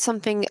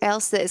something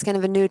else that is kind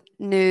of a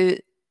new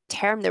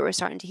term that we're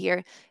starting to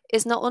hear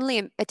is not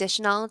only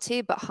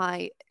additionality but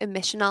high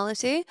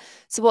emissionality.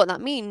 So what that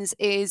means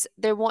is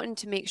they're wanting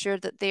to make sure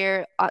that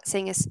they're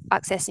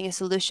accessing a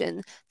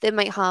solution that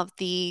might have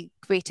the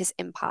greatest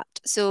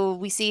impact. So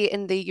we see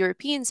in the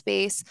European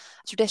space,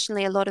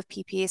 traditionally a lot of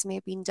PPAs may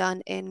have been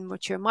done in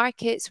mature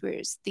markets,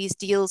 whereas these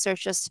deals are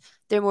just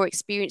they're more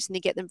experienced and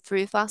they get them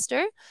through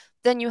faster.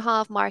 Then you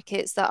have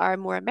markets that are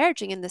more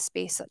emerging in this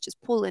space, such as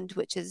Poland,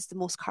 which is the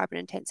most carbon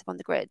intensive on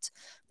the grid.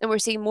 And we're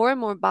seeing more and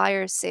more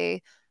buyers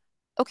say,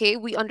 okay,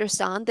 we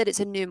understand that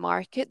it's a new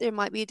market. There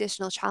might be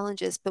additional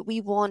challenges, but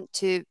we want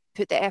to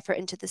put the effort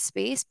into the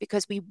space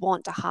because we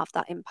want to have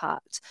that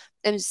impact.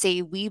 And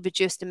say we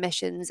reduced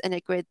emissions in a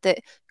grid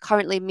that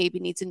currently maybe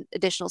needs an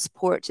additional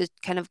support to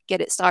kind of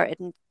get it started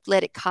and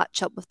let it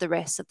catch up with the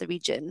rest of the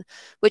region,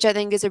 which I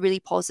think is a really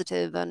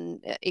positive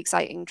and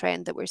exciting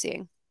trend that we're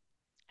seeing.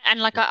 And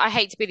like, I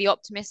hate to be the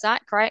optimist,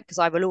 Zach, right? Because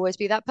I will always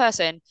be that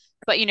person.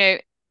 But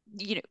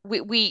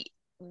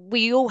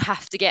we all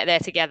have to get there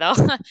together.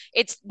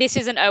 This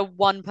isn't a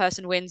one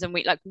person wins, and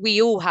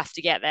we all have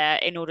to get there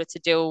in order to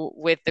deal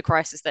with the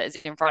crisis that is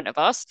in front of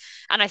us.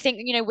 And I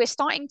think we're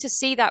starting to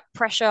see that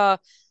pressure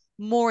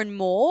more and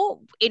more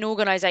in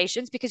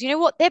organizations, because you know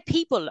what, their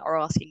people are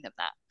asking them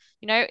that.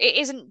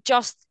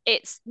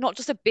 It's not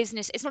just a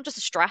business, it's not just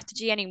a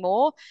strategy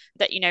anymore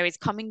that is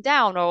coming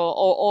down,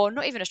 or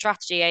not even a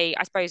strategy,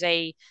 I suppose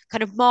a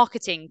kind of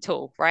marketing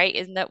tool, right?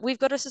 Isn't that we've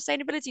got a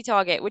sustainability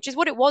target, which is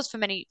what it was for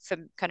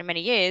kind of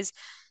many years.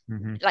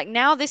 Mm-hmm. Like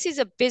now this is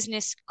a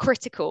business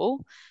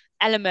critical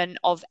element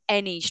of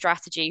any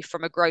strategy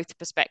from a growth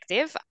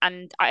perspective.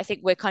 And I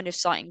think we're kind of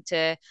starting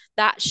to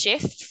that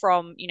shift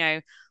from,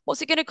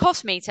 what's it going to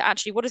cost me, to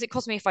actually, what does it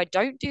cost me if I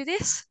don't do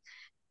this?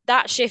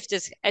 That shift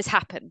has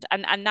happened.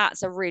 And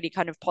that's a really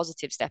kind of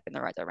positive step in the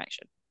right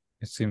direction.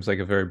 It seems like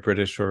a very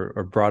British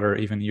or broader,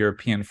 even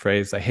European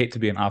phrase. I hate to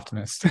be an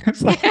optimist.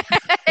 It's like,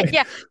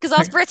 yeah, because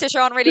us British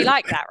aren't really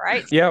like that,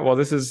 right? Yeah, well,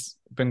 this has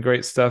been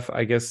great stuff.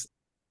 I guess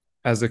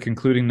as a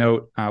concluding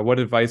note, what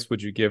advice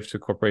would you give to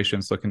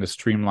corporations looking to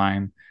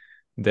streamline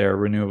their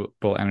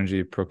renewable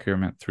energy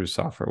procurement through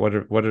software?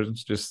 What are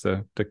just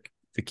the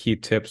key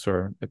tips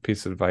or a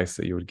piece of advice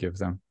that you would give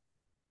them?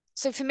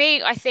 So for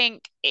me, I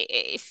think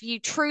if you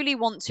truly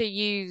want to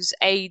use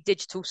a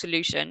digital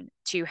solution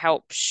to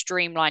help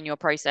streamline your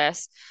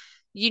process,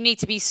 you need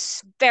to be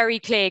very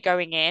clear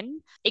going in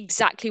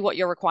exactly what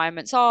your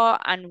requirements are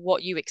and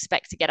what you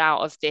expect to get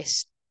out of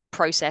this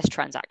process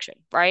transaction,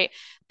 right?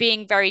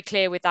 Being very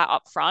clear with that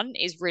upfront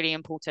is really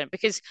important,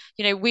 because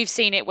we've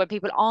seen it where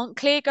people aren't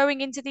clear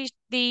going into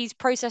these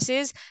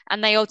processes,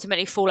 and they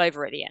ultimately fall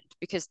over at the end,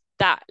 because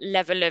that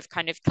level of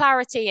kind of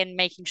clarity and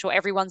making sure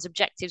everyone's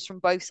objectives from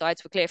both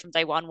sides were clear from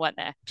day one weren't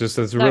there. Just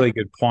that's a really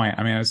good point.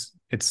 I mean,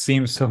 it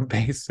seems so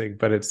basic,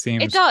 but it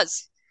seems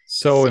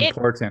so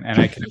important. And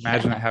I can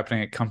imagine it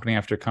happening at company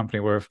after company,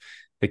 where if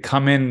they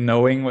come in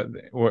knowing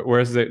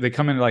whereas they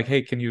come in like,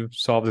 hey, can you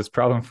solve this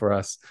problem for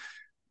us?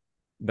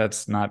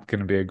 That's not going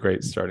to be a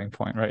great starting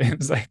point, right?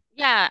 It's like,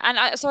 yeah. And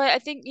I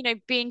think,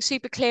 being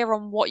super clear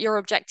on what your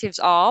objectives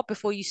are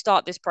before you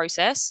start this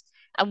process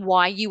and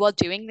why you are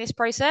doing this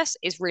process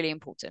is really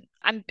important.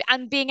 And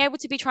being able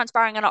to be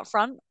transparent and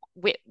upfront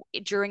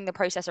during the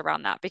process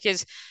around that,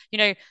 because,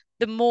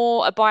 the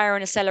more a buyer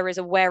and a seller is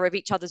aware of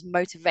each other's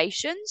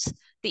motivations,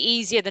 the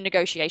easier the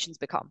negotiations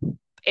become.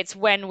 It's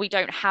when we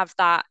don't have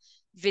that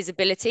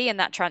visibility and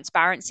that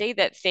transparency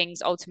that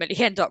things ultimately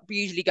end up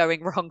usually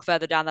going wrong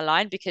further down the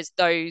line, because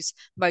those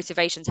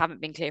motivations haven't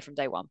been clear from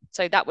day one.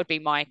 So that would be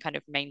my kind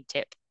of main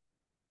tip.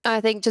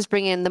 I think just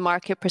bringing in the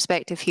market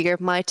perspective here,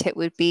 my tip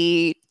would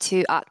be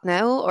to act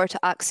now or to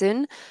act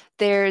soon.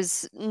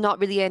 There's not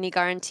really any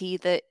guarantee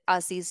that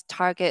as these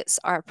targets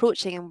are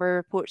approaching, and we're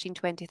approaching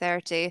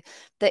 2030,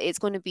 that it's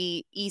going to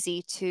be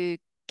easy to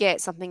get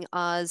something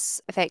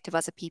as effective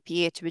as a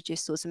PPA to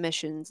reduce those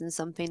emissions, and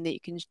something that you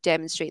can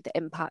demonstrate the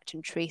impact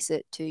and trace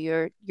it to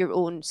your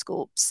own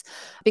scopes.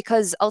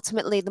 Because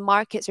ultimately the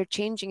markets are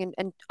changing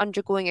and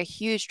undergoing a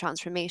huge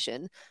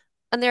transformation.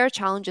 And there are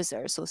challenges that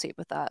are associated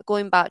with that.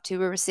 Going back to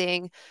where we're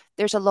saying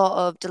there's a lot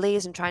of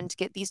delays in trying to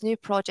get these new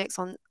projects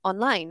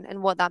online.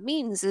 And what that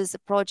means is the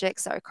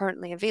projects that are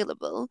currently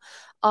available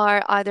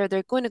are either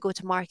they're going to go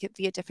to market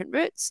via different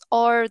routes,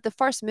 or the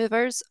first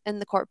movers in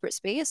the corporate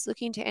space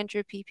looking to enter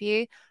a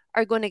PPA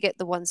are going to get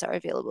the ones that are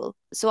available.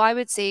 So I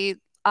would say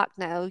act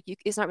now.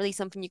 It's not really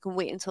something you can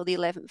wait until the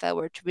 11th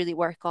hour to really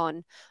work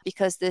on,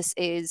 because this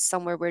is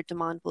somewhere where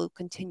demand will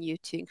continue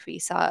to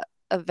increase at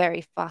a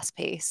very fast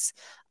pace.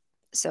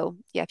 So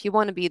yeah, if you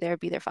want to be there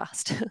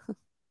fast.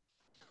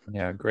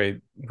 Yeah,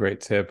 great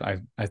tip.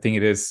 I think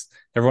it is,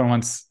 everyone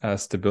wants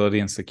stability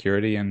and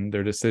security in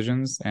their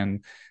decisions,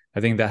 and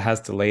I think that has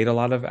delayed a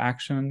lot of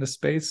action in this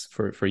space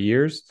for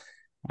years,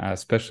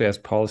 especially as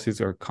policies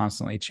are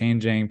constantly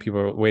changing. People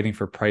are waiting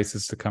for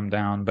prices to come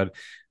down, but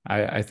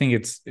I think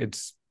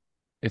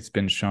it's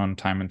been shown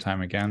time and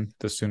time again,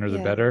 the sooner the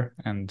better.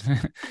 And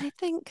I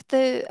think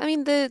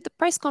the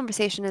price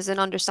conversation is an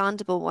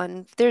understandable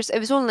one. It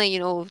was only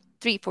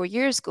 3-4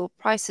 years ago,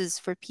 prices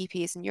for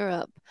PPAs in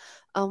Europe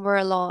were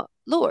a lot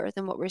lower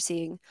than what we're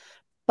seeing.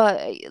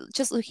 But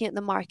just looking at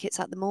the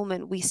markets at the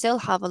moment, we still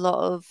have a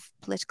lot of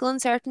political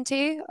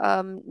uncertainty,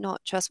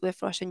 not just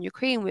with Russia and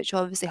Ukraine, which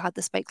obviously had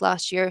the spike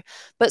last year,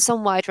 but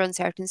some wider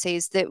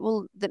uncertainties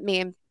that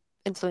may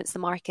influence the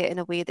market in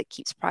a way that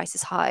keeps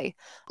prices high.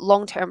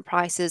 Long-term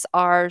prices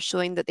are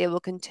showing that they will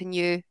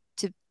continue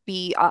to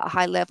be at a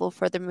high level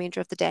for the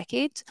remainder of the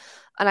decade.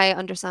 And I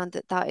understand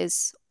that that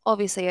is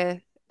obviously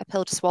a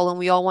pill to swallow, and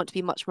we all want to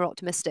be much more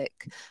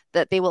optimistic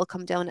that they will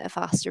come down at a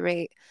faster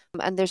rate.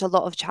 And there's a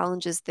lot of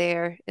challenges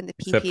there in the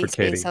PPA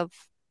space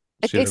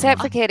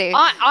except for Katie.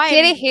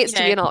 Katie hates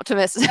to be an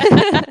optimist.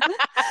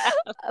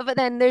 But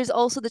then there's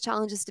also the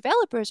challenges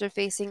developers are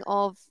facing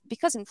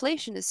because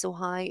inflation is so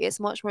high, it's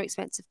much more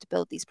expensive to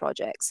build these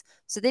projects.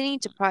 So they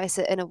need to price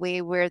it in a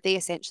way where they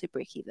essentially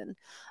break even.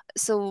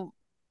 So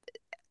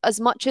as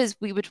much as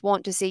we would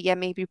want to say, yeah,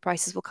 maybe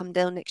prices will come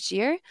down next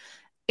year,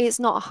 it's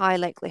not a high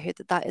likelihood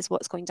that that is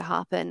what's going to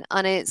happen.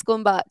 And it's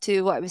going back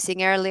to what I was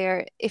saying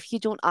earlier. If you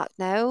don't act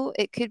now,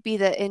 it could be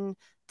that in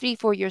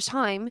 3-4 years'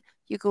 time,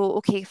 you go,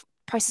 okay,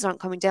 prices aren't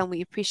coming down.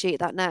 We appreciate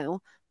that now.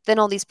 Then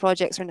all these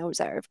projects are now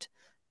reserved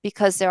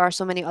because there are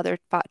so many other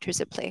factors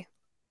at play.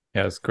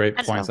 Yeah, it's great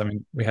And points. I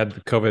mean, we had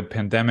the COVID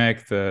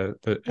pandemic, the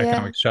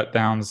economic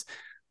shutdowns,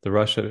 the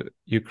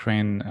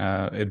Russia-Ukraine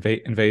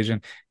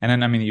invasion, and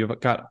then I mean, you've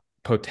got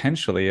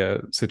potentially a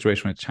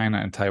situation with China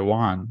and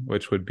Taiwan,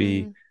 which would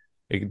be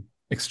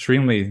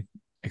extremely,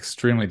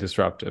 extremely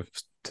disruptive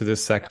to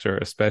this sector,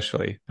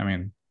 especially. I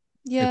mean,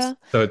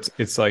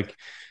 it's like,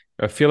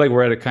 I feel like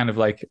we're at a kind of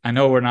like, I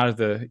know we're not at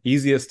the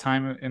easiest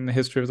time in the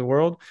history of the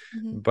world,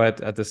 but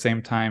at the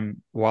same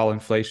time, while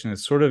inflation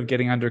is sort of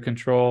getting under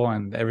control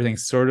and everything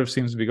sort of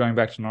seems to be going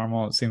back to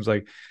normal, it seems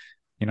like,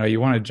 you know,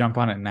 you want to jump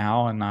on it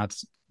now and not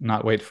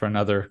wait for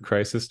another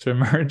crisis to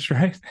emerge,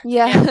 right?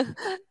 Yeah,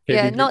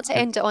 not to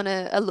end it on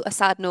a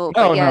sad note,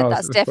 but yeah,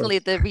 that's definitely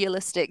the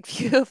realistic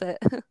view of it.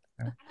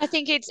 I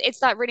think it's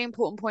that really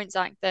important point,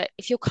 Zach, that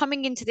if you're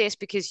coming into this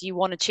because you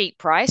want a cheap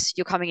price,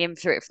 you're coming in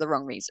for it for the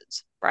wrong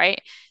reasons, right?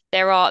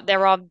 There are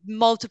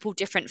multiple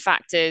different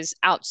factors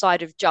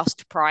outside of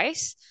just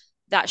price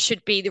that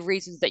should be the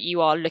reasons that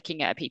you are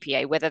looking at a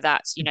PPA, whether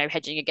that's, you know,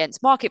 hedging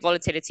against market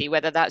volatility,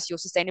 whether that's your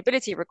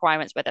sustainability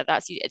requirements, whether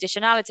that's the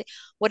additionality,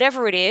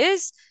 whatever it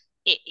is.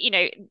 You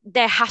know,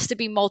 there has to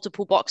be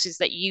multiple boxes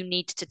that you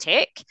need to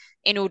tick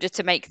in order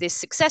to make this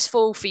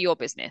successful for your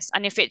business.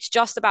 And if it's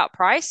just about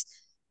price,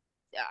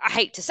 I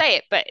hate to say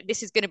it, but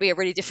this is going to be a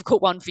really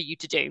difficult one for you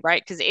to do, right?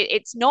 Because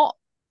it's not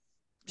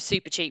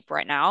super cheap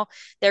right now.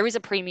 There is a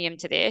premium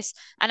to this.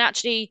 And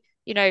actually,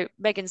 you know,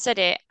 Megan said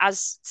it,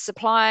 as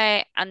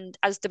supply and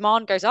as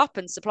demand goes up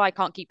and supply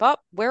can't keep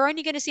up, we're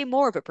only going to see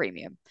more of a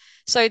premium.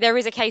 So there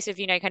is a case of,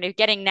 you know, kind of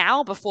getting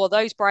now before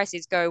those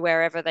prices go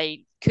wherever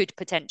they could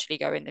potentially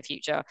go in the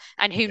future.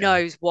 And who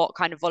knows what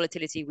kind of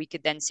volatility we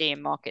could then see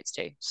in markets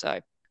too.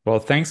 So, well,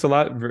 thanks a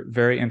lot.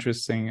 Very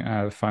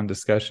interesting, fun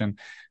discussion.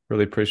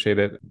 Really appreciate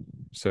it.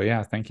 So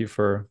yeah, thank you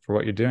for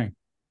what you're doing.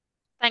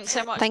 Thanks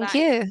so much. Thank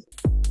you.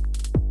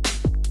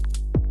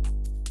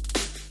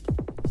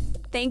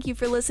 Thank you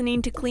for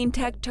listening to Clean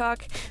Tech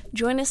Talk.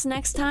 Join us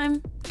next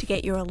time to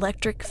get your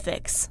electric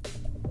fix.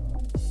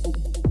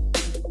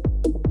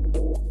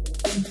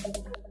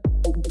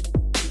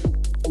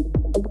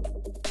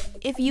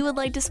 If you would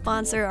like to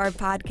sponsor our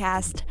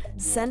podcast,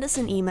 send us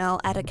an email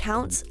at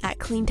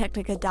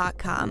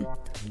accounts@cleantechnica.com.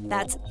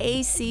 That's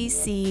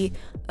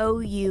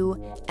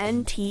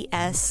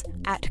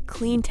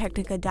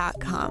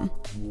ACCOUNTS@cleantechnica.com.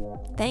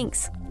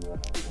 Thanks.